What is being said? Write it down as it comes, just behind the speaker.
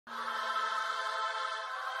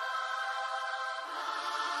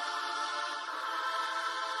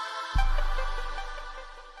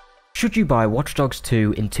Should you buy Watch Dogs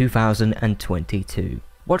 2 in 2022?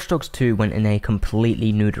 Watch Dogs 2 went in a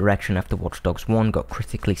completely new direction after Watch Dogs 1 got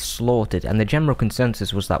critically slaughtered, and the general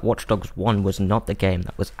consensus was that Watch Dogs 1 was not the game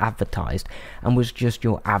that was advertised and was just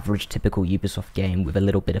your average typical Ubisoft game with a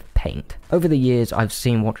little bit of paint. Over the years, I've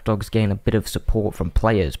seen Watch Dogs gain a bit of support from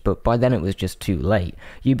players, but by then it was just too late.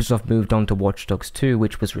 Ubisoft moved on to Watch Dogs 2,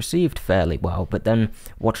 which was received fairly well, but then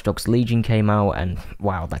Watch Dogs Legion came out, and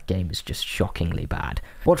wow, that game is just shockingly bad.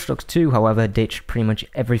 Watch Dogs 2, however, ditched pretty much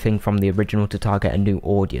everything from the original to target a new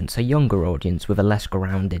audience, a younger audience with a less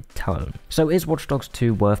grounded tone. So is Watch Dogs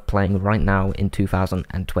 2 worth playing right now in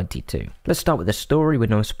 2022? Let's start with the story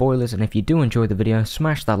with no spoilers, and if you do enjoy the video,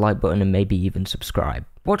 smash that like button and maybe even subscribe.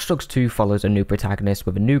 Watch Dogs 2 follows a new protagonist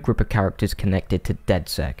with a new group of characters connected to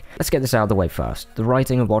DedSec. Let's get this out of the way first. The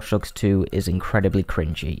writing of Watch Dogs 2 is incredibly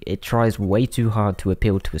cringy. It tries way too hard to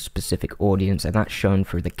appeal to a specific audience, and that's shown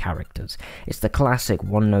through the characters. It's the classic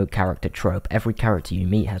one-note character trope. Every character you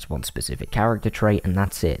meet has one specific character trait, and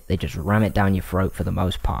that's it. They just ram it down your throat for the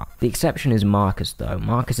most part. The exception is Marcus though.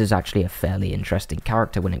 Marcus is actually a fairly interesting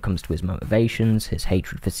character when it comes to his motivations. His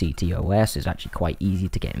hatred for CTOS is actually quite easy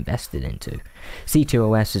to get invested into.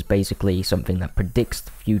 CTOS is basically something that predicts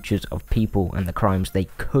the futures of people and the crimes they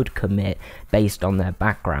could commit based on their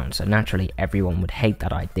background, so naturally everyone would hate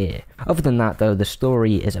that idea. Other than that though, the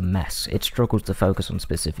story is a mess. It struggles to focus on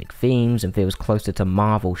specific themes and feels closer to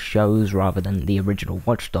Marvel shows rather than the original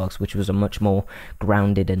Watch Dogs, which was a much more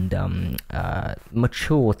grounded and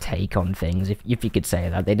mature take on things, if you could say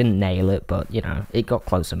that. They didn't nail it, but you know, it got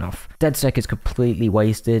close enough. DedSec is completely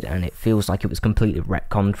wasted, and it feels like it was completely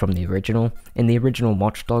retconned from the original. In the original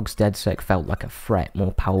Watch Dogs, DedSec felt like a threat,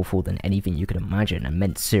 more powerful than anything you could imagine, and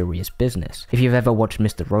meant serious business. If you've ever watched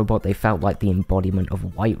Mr. Robot, they felt like the embodiment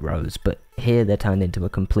of White Rose, but here they're turned into a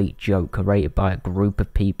complete joke created by a group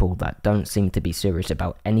of people that don't seem to be serious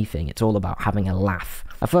about anything. It's all about having a laugh.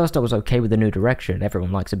 At first I was okay with the new direction,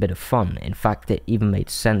 everyone likes a bit of fun. In fact, it even made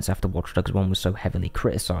sense after Watch Dogs 1 was so heavily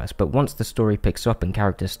criticised, but once the story picks up and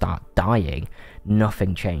characters start dying,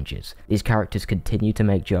 nothing changes. These characters continue to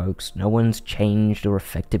make jokes, no one's changed or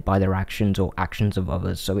affected by their actions or actions of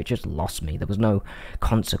others, so it just lost me. There was no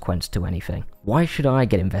consequence to anything. Why should I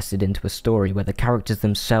get invested into a story where the characters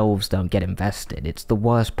themselves don't get invested? It's the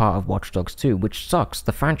worst part of Watch Dogs 2, which sucks.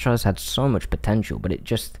 The franchise had so much potential, but it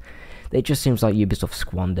just seems like Ubisoft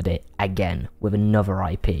squandered it again with another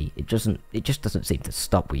IP. It just doesn't seem to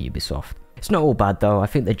stop with Ubisoft. It's not all bad though. I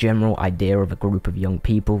think the general idea of a group of young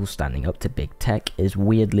people standing up to big tech is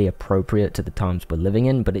weirdly appropriate to the times we're living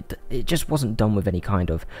in, but it just wasn't done with any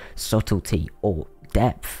kind of subtlety or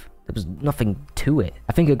depth. There was nothing to it.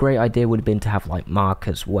 I think a great idea would have been to have like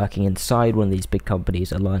Marcus working inside one of these big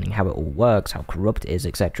companies and learning how it all works, how corrupt it is,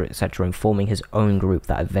 etc, etc, and forming his own group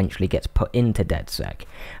that eventually gets put into DedSec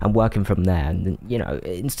and working from there. And you know,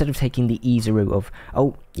 instead of taking the easy route of,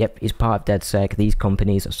 oh yep, he's part of DedSec, these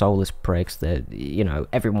companies are soulless pricks, you know,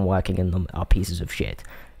 everyone working in them are pieces of shit.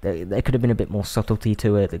 There could have been a bit more subtlety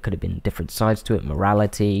to it, there could have been different sides to it,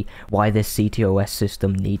 morality, why this CTOS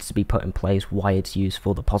system needs to be put in place, why it's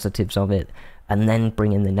useful, the positives of it, and then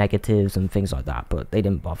bring in the negatives and things like that, but they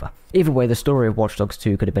didn't bother. Either way, the story of Watch Dogs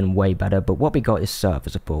 2 could have been way better, but what we got is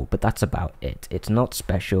serviceable, but that's about it. It's not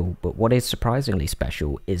special, but what is surprisingly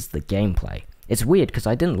special is the gameplay. It's weird because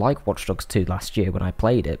I didn't like Watch Dogs 2 last year when I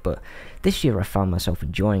played it, but this year I found myself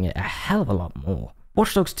enjoying it a hell of a lot more.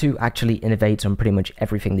 Watch Dogs 2 actually innovates on pretty much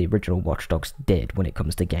everything the original Watch Dogs did when it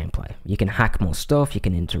comes to gameplay. You can hack more stuff, you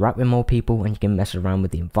can interact with more people, and you can mess around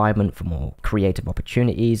with the environment for more creative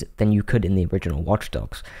opportunities than you could in the original Watch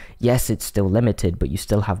Dogs. Yes, it's still limited, but you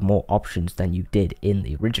still have more options than you did in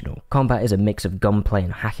the original. Combat is a mix of gunplay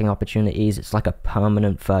and hacking opportunities. It's like a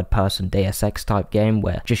permanent third-person Deus Ex type game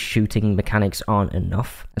where just shooting mechanics aren't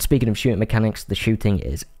enough. And speaking of shooting mechanics, the shooting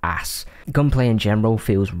is ass. Gunplay in general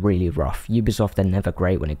feels really rough. Ubisoft are never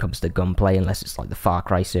great when it comes to gunplay unless it's like the Far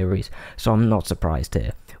Cry series, so I'm not surprised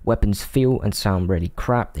here. Weapons feel and sound really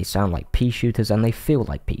crap, they sound like pea shooters and they feel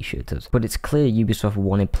like pea shooters, but it's clear Ubisoft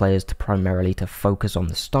wanted players to primarily focus on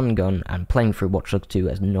the stun gun and playing through Watch Dogs 2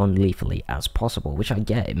 as non-lethally as possible, which I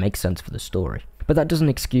get, it makes sense for the story. But that doesn't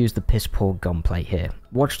excuse the piss poor gunplay here.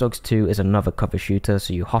 Watch Dogs 2 is another cover shooter,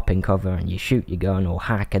 so you hop in cover and you shoot your gun or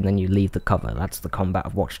hack and then you leave the cover. That's the combat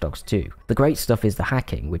of Watch Dogs 2. The great stuff is the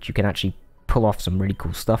hacking, which you can actually pull off some really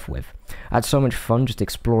cool stuff with. I had so much fun just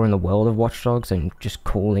exploring the world of Watch Dogs and just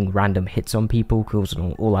calling random hits on people,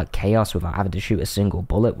 causing all that chaos without having to shoot a single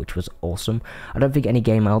bullet, which was awesome. I don't think any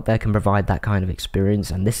game out there can provide that kind of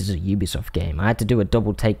experience, and this is a Ubisoft game. I had to do a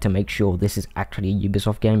double take to make sure this is actually a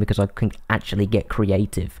Ubisoft game because I couldn't actually get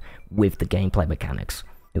creative with the gameplay mechanics.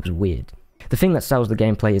 It was weird. The thing that sells the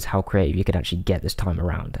gameplay is how creative you could actually get this time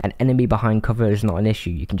around. An enemy behind cover is not an issue,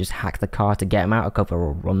 you can just hack the car to get them out of cover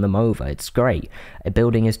or run them over, it's great. A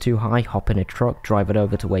building is too high, hop in a truck, drive it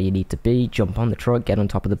over to where you need to be, jump on the truck, get on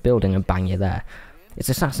top of the building and bang, you're there. It's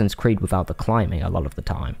Assassin's Creed without the climbing a lot of the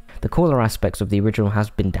time. The cooler aspects of the original has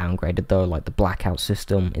been downgraded though, like the blackout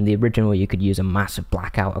system. In the original you could use a massive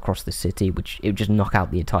blackout across the city, which it would just knock out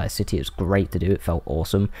the entire city. It was great to do, it felt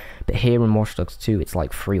awesome. But here in Watch Dogs 2 it's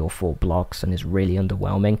like 3 or 4 blocks and it's really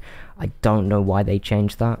underwhelming. I don't know why they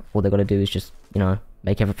changed that. All they've got to do is just, you know,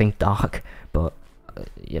 make everything dark, but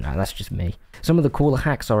you know, that's just me. Some of the cooler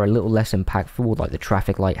hacks are a little less impactful, like the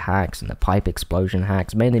traffic light hacks and the pipe explosion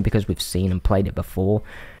hacks, mainly because we've seen and played it before,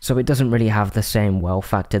 so it doesn't really have the same wow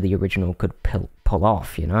factor the original could pull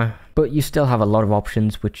off, you know? But you still have a lot of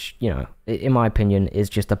options, which, you know, in my opinion, is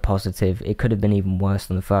just a positive. It could have been even worse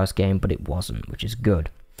than the first game, but it wasn't, which is good.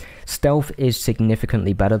 Stealth is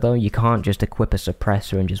significantly better though. You can't just equip a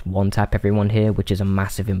suppressor and just one-tap everyone here, which is a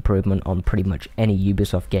massive improvement on pretty much any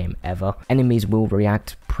Ubisoft game ever. Enemies will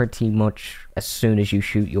react pretty much as soon as you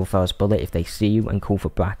shoot your first bullet if they see you and call for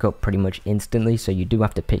backup pretty much instantly, so you do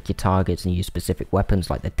have to pick your targets and use specific weapons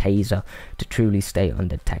like the taser to truly stay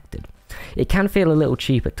undetected. It can feel a little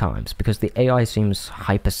cheap at times because the AI seems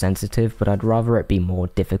hypersensitive, but I'd rather it be more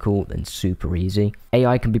difficult than super easy.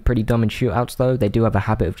 AI can be pretty dumb in shootouts though. They do have a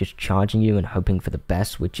habit of just charging you and hoping for the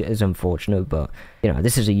best, which is unfortunate, but you know,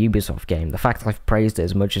 this is a Ubisoft game. The fact I've praised it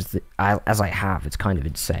as much as I have, it's kind of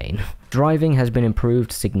insane. Driving has been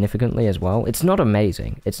improved significantly as well. It's not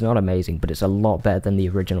amazing, but it's a lot better than the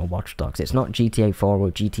original Watch Dogs. It's not GTA 4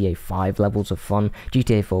 or GTA 5 levels of fun.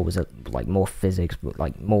 GTA 4 was like more physics, but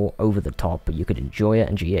like more over the top, but you could enjoy it,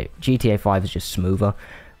 and GTA 5 is just smoother.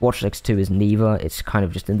 Watch Dogs 2 is neither, it's kind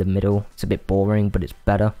of just in the middle. It's a bit boring, but it's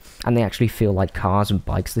better. And they actually feel like cars and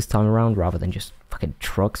bikes this time around, rather than just fucking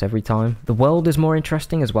trucks every time. The world is more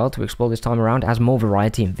interesting as well to explore this time around. It has more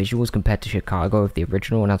variety in visuals compared to Chicago of the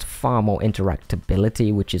original, and has far more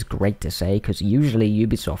interactability, which is great to say, because usually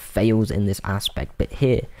Ubisoft fails in this aspect, but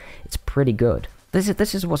here, it's pretty good. This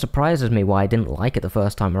is what surprises me why I didn't like it the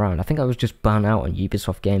first time around. I think I was just burnt out on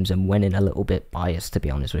Ubisoft games and went in a little bit biased, to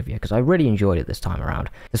be honest with you, because I really enjoyed it this time around.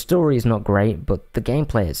 The story is not great, but the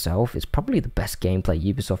gameplay itself is probably the best gameplay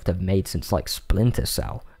Ubisoft have made since like Splinter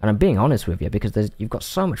Cell. And I'm being honest with you, because you've got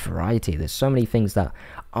so much variety. There's so many things that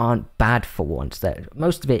aren't bad for once. That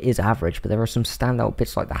most of it is average, but there are some standout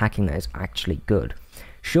bits like the hacking that is actually good.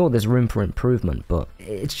 Sure, there's room for improvement, but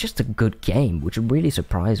it's just a good game, which really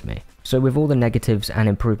surprised me. So with all the negatives and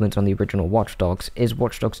improvements on the original Watch Dogs, is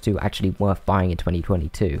Watch Dogs 2 actually worth buying in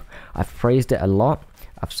 2022? I've praised it a lot,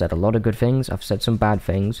 I've said a lot of good things, I've said some bad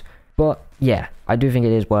things, but yeah, I do think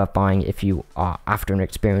it is worth buying if you are after an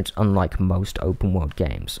experience unlike most open world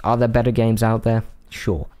games. Are there better games out there?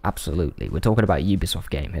 Sure, absolutely. We're talking about a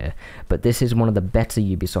Ubisoft game here, but this is one of the better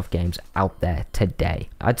Ubisoft games out there today.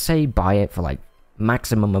 I'd say buy it for like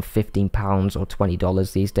maximum of £15 or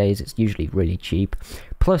 $20 these days. It's usually really cheap.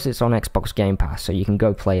 Plus it's on Xbox Game Pass, so you can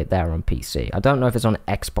go play it there on PC. I don't know if it's on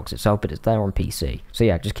Xbox itself, but it's there on PC. So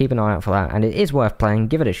yeah, just keep an eye out for that, and it is worth playing.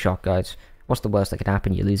 Give it a shot, guys. What's the worst that could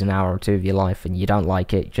happen? You lose an hour or two of your life and you don't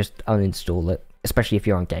like it, just uninstall it. Especially if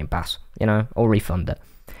you're on Game Pass, you know, or refund it.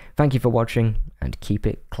 Thank you for watching, and keep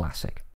it classic.